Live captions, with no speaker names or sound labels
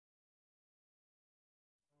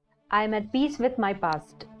I am at peace with my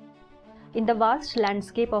past. In the vast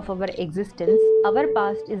landscape of our existence, our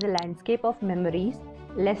past is a landscape of memories,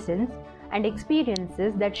 lessons, and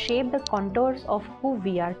experiences that shape the contours of who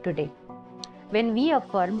we are today. When we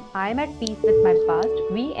affirm, I am at peace with my past,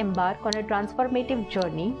 we embark on a transformative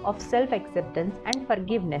journey of self-acceptance and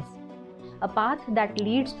forgiveness, a path that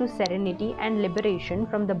leads to serenity and liberation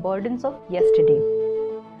from the burdens of yesterday.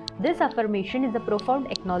 This affirmation is a profound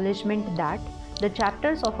acknowledgement that the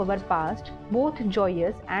chapters of our past, both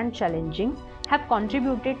joyous and challenging, have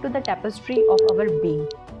contributed to the tapestry of our being.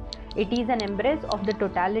 It is an embrace of the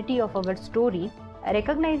totality of our story,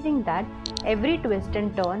 recognizing that every twist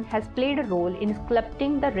and turn has played a role in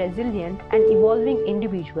sculpting the resilient and evolving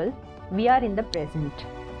individual we are in the present.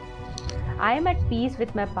 I am at peace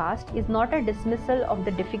with my past is not a dismissal of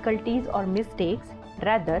the difficulties or mistakes,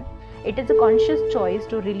 rather, it is a conscious choice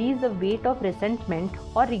to release the weight of resentment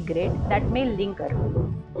or regret that may linger.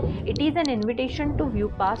 It is an invitation to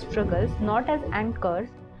view past struggles not as anchors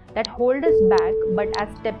that hold us back but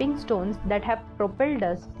as stepping stones that have propelled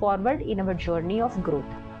us forward in our journey of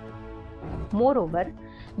growth. Moreover,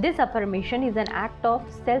 this affirmation is an act of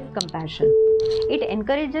self-compassion. It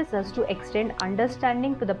encourages us to extend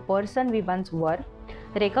understanding to the person we once were,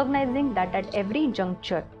 recognizing that at every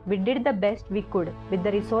juncture we did the best we could with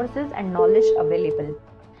the resources and knowledge available.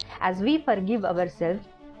 As we forgive ourselves,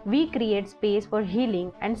 we create space for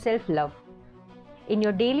healing and self-love. In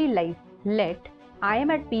your daily life, let I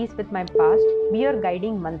am at peace with my past be your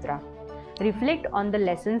guiding mantra. Reflect on the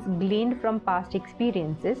lessons gleaned from past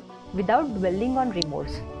experiences without dwelling on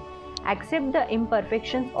remorse. Accept the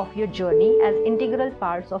imperfections of your journey as integral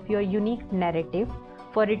parts of your unique narrative,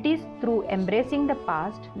 for it is through embracing the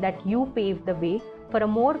past that you pave the way for a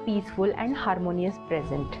more peaceful and harmonious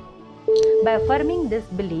present. By affirming this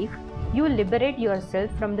belief, you liberate yourself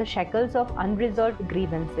from the shackles of unresolved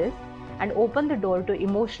grievances and open the door to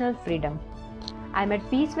emotional freedom. I am at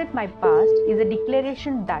peace with my past is a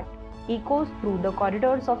declaration that echoes through the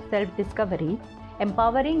corridors of self-discovery,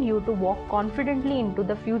 empowering you to walk confidently into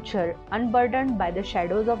the future unburdened by the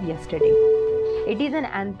shadows of yesterday. It is an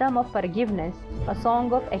anthem of forgiveness, a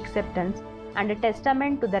song of acceptance, and a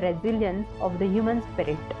testament to the resilience of the human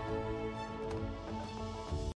spirit.